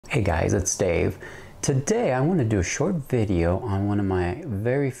Hey guys, it's Dave. Today I want to do a short video on one of my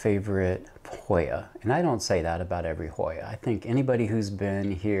very favorite Hoya. And I don't say that about every Hoya. I think anybody who's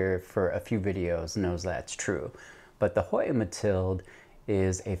been here for a few videos knows that's true. But the Hoya Mathilde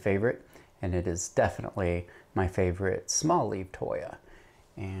is a favorite, and it is definitely my favorite small-leaved Hoya.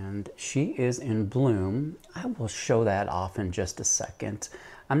 And she is in bloom. I will show that off in just a second.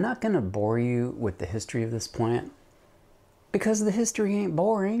 I'm not going to bore you with the history of this plant, because the history ain't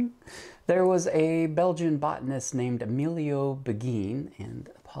boring. There was a Belgian botanist named Emilio Beguine, and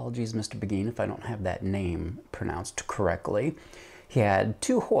apologies Mr. Beguine if I don't have that name pronounced correctly. He had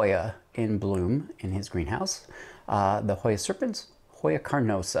two Hoya in bloom in his greenhouse. The Hoya serpens, Hoya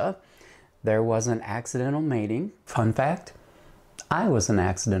carnosa. There was an accidental mating. Fun fact, I was an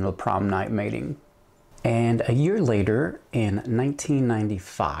accidental prom night mating. And a year later, in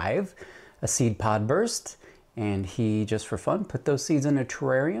 1995, a seed pod burst, and he, just for fun, put those seeds in a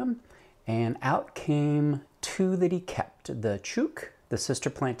terrarium, and out came two that he kept. The chook, the sister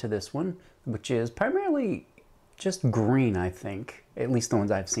plant to this one, which is primarily just green, I think, at least the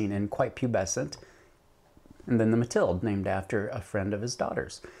ones I've seen, and quite pubescent. And then the Mathilde, named after a friend of his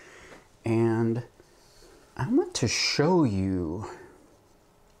daughter's. And I want to show you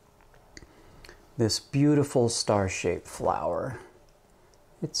this beautiful star-shaped flower.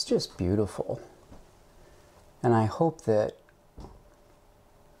 It's just beautiful. And I hope that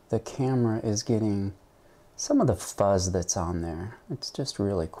the camera is getting some of the fuzz that's on there. It's just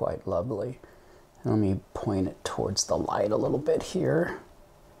really quite lovely. And let me point it towards the light a little bit here.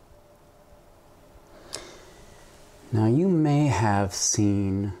 Now you may have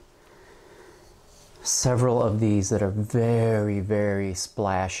seen several of these that are very, very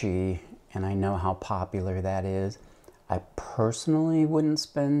splashy, and I know how popular that is. I personally wouldn't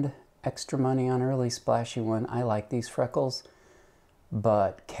spend extra money on a really splashy one. I like these freckles,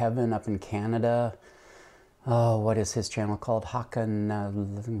 but Kevin up in Canada, oh, what is his channel called?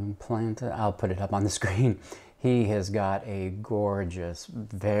 Hakan Plant. I'll put it up on the screen. He has got a gorgeous,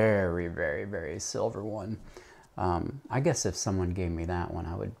 very, very, very silver one. I guess if someone gave me that one,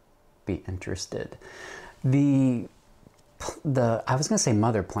 I would be interested. I was going to say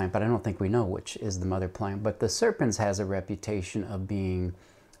mother plant, but I don't think we know which is the mother plant. But the Serpens has a reputation of being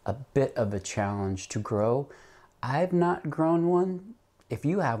a bit of a challenge to grow. I've not grown one. If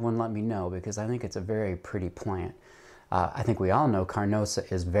you have one, let me know, because I think it's a very pretty plant. I think we all know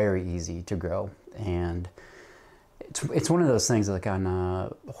Carnosa is very easy to grow, and it's one of those things like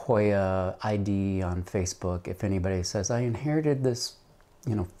on Hoya ID on Facebook. If anybody says, I inherited this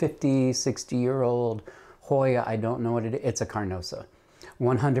 50, 60-year-old Hoya, I don't know what it is, it's a Carnosa.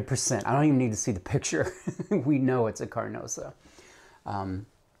 100%. I don't even need to see the picture. We know it's a Carnosa.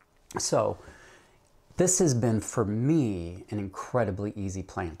 So this has been, for me, an incredibly easy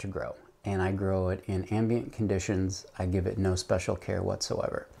plant to grow. And I grow it in ambient conditions. I give it no special care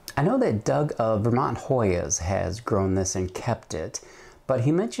whatsoever. I know that Doug of Vermont Hoyas has grown this and kept it, but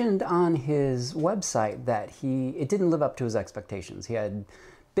he mentioned on his website that it didn't live up to his expectations. He had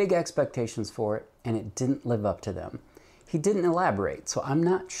big expectations for it, and it didn't live up to them. He didn't elaborate, so I'm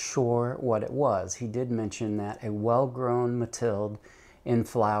not sure what it was. He did mention that a well-grown Mathilde in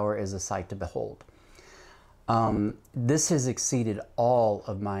flower is a sight to behold. This has exceeded all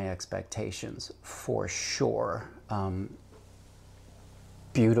of my expectations, for sure.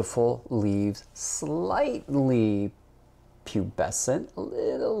 Beautiful leaves, slightly pubescent, a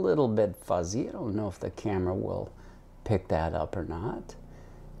little bit fuzzy. I don't know if the camera will pick that up or not.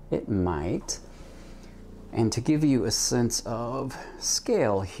 It might. And to give you a sense of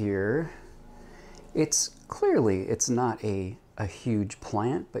scale here, it's not a huge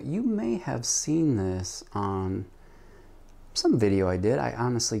plant, but you may have seen this on some video I did. I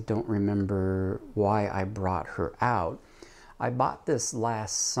honestly don't remember why I brought her out. I bought this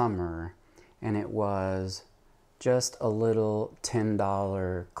last summer, and it was just a little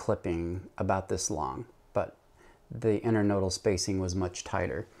 $10 clipping about this long, but the internodal spacing was much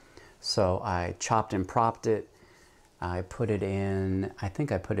tighter. So I chopped and propped it. I put it in, I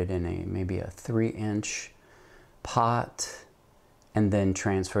think I put it in maybe a 3-inch pot, and then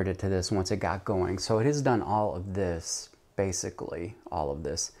transferred it to this once it got going. So it has done all of this, basically all of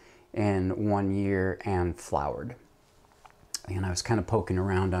this, in 1 year and flowered. And I was kind of poking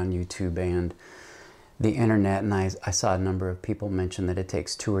around on YouTube and the internet, and I saw a number of people mention that it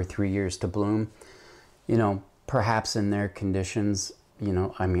takes 2 or 3 years to bloom. Perhaps in their conditions,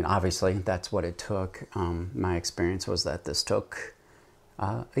 I mean, obviously that's what it took. My experience was that this took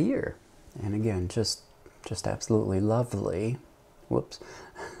a year. And again, just absolutely lovely. Whoops.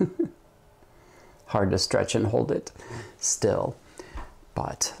 Hard to stretch and hold it still.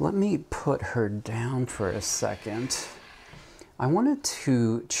 But let me put her down for a second. I wanted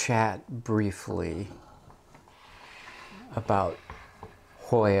to chat briefly about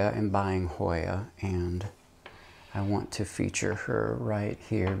Hoya and buying Hoya, and I want to feature her right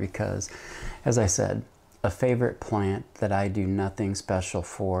here because, as I said, a favorite plant that I do nothing special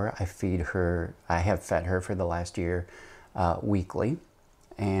for. I feed her, I have fed her for the last year weekly,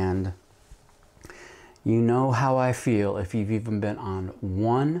 and you know how I feel if you've even been on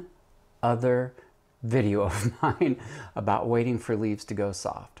one other video of mine about waiting for leaves to go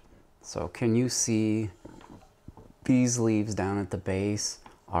soft. So can you see these leaves down at the base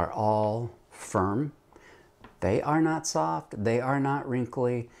are all firm? They are not soft, they are not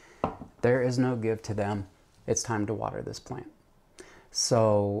wrinkly, there is no give to them. It's time to water this plant.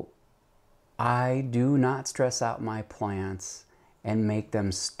 So I do not stress out my plants and make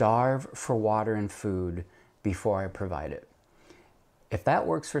them starve for water and food before I provide it. If that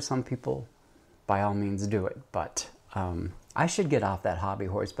works for some people, by all means do it. But I should get off that hobby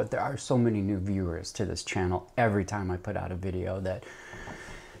horse, but there are so many new viewers to this channel every time I put out a video that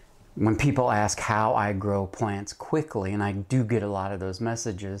when people ask how I grow plants quickly, and I do get a lot of those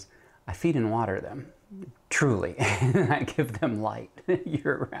messages, I feed and water them, truly, and I give them light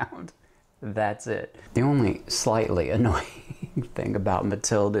year round. That's it. The only slightly annoying thing about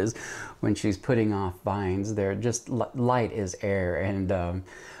Mathilde is when she's putting off vines, they're just light as air, and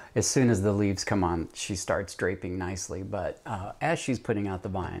as soon as the leaves come on, she starts draping nicely. But as she's putting out the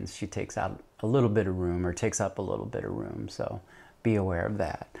vines, she takes out a little bit of room, or takes up a little bit of room, so be aware of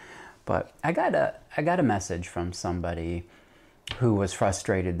that. But I got a message from somebody who was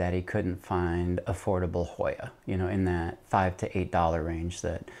frustrated that he couldn't find affordable Hoya, you know, in that $5 to $8 range.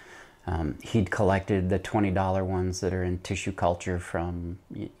 That he'd collected the $20 ones that are in tissue culture from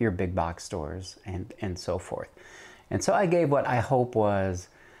your big box stores and so forth. And so I gave what I hope was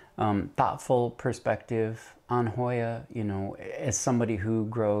thoughtful perspective on Hoya. You know, as somebody who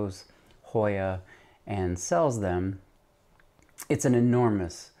grows Hoya and sells them, it's an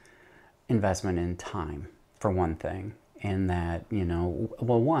enormous investment in time, for one thing. And that, you know,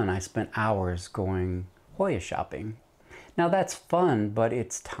 well, one, I spent hours going Hoya shopping. Now that's fun, but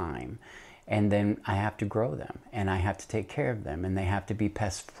it's time. And then I have to grow them, and I have to take care of them, and they have to be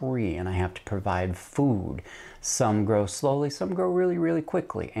pest free, and I have to provide food. Some grow slowly, some grow really, really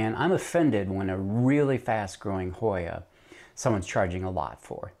quickly. And I'm offended when a really fast growing Hoya, someone's charging a lot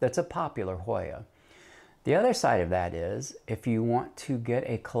for. That's a popular Hoya. The other side of that is, if you want to get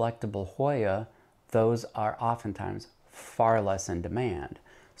a collectible Hoya, those are oftentimes far less in demand.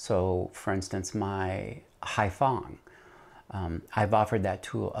 So for instance, my Haifang, I've offered that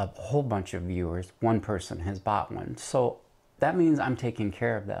to a whole bunch of viewers. One person has bought one. So that means I'm taking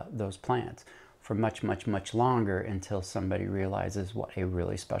care of those plants for much, much, much longer until somebody realizes what a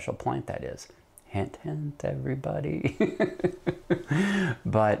really special plant that is. Hint, hint, everybody.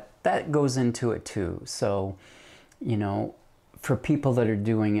 But that goes into it too. So, you know, for people that are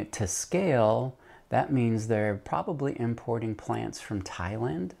doing it to scale, that means they're probably importing plants from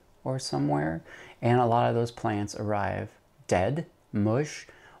Thailand or somewhere. And a lot of those plants arrive dead, mush,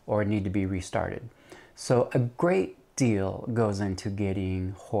 or need to be restarted. So a great deal goes into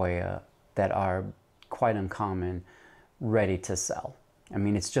getting Hoya that are quite uncommon ready to sell. I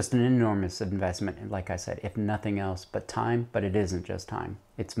mean, it's just an enormous investment, and like I said, if nothing else but time. But it isn't just time,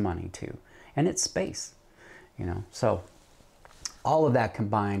 it's money too, and it's space, you know. So all of that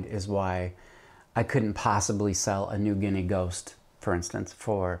combined is why I couldn't possibly sell a New Guinea Ghost, for instance,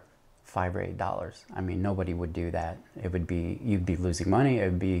 for $5 or $8. I mean, nobody would do that. It would be, you'd be losing money. It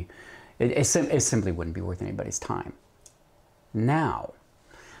would be, it simply wouldn't be worth anybody's time. Now,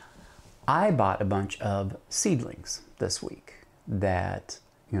 I bought a bunch of seedlings this week that,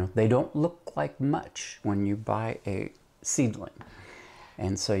 you know, they don't look like much when you buy a seedling.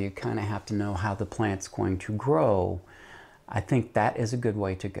 And so you kind of have to know how the plant's going to grow. I think that is a good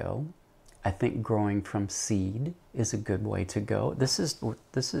way to go. I think growing from seed is a good way to go. This is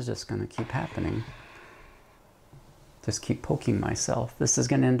just going to keep happening. Just keep poking myself. This is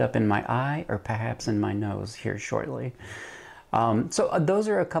going to end up in my eye or perhaps in my nose here shortly. So those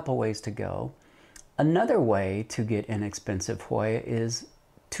are a couple ways to go. Another way to get inexpensive Hoya is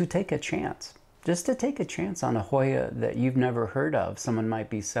to take a chance. Just to take a chance on a Hoya that you've never heard of. Someone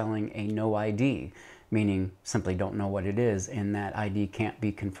might be selling a no ID, meaning simply don't know what it is, and that ID can't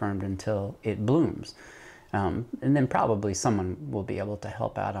be confirmed until it blooms. And then probably someone will be able to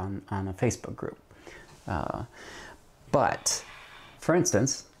help out on a Facebook group. But for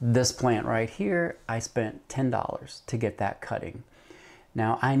instance, this plant right here, I spent $10 to get that cutting.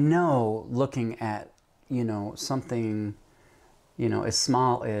 Now I know, looking at, you know, something you know, as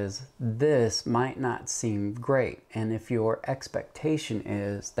small as this might not seem great. And if your expectation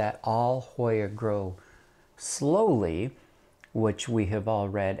is that all Hoya grow slowly, which we have all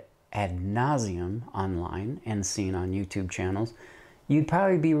read ad nauseum online and seen on YouTube channels, you'd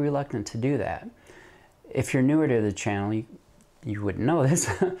probably be reluctant to do that. If you're newer to the channel, you wouldn't know this.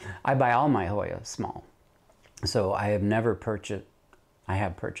 I buy all my Hoya small. So I have never purchased, I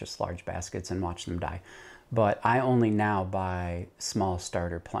have purchased large baskets and watched them die, but I only now buy small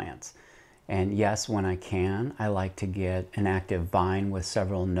starter plants. And yes, when I can, I like to get an active vine with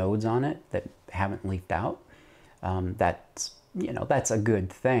several nodes on it that haven't leafed out. That's, you know, that's a good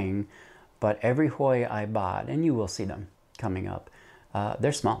thing. But every Hoya I bought, and you will see them coming up,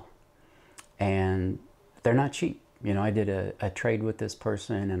 they're small and they're not cheap. You know, I did a trade with this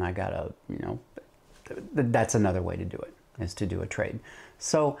person and I got a, you know, that's another way to do it, is to do a trade.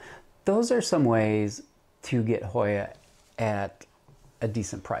 So those are some ways to get Hoya at a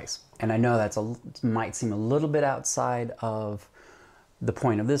decent price. And I know that's might seem a little bit outside of the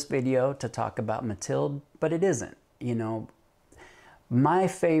point of this video to talk about Mathilde, but it isn't. You know, my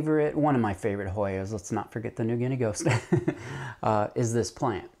favorite, one of my favorite Hoyas, let's not forget the New Guinea Ghost, is this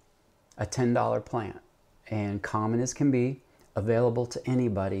plant, a $10 plant, and common as can be, available to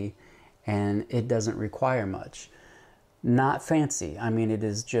anybody, and it doesn't require much. Not fancy. I mean, it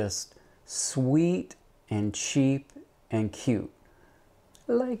is just sweet and cheap and cute.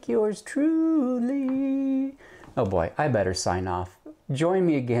 Like yours truly. Oh boy, I better sign off. Join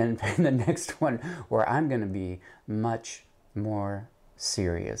me again in the next one where I'm going to be much more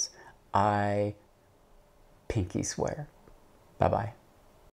serious. I pinky swear. Bye-bye.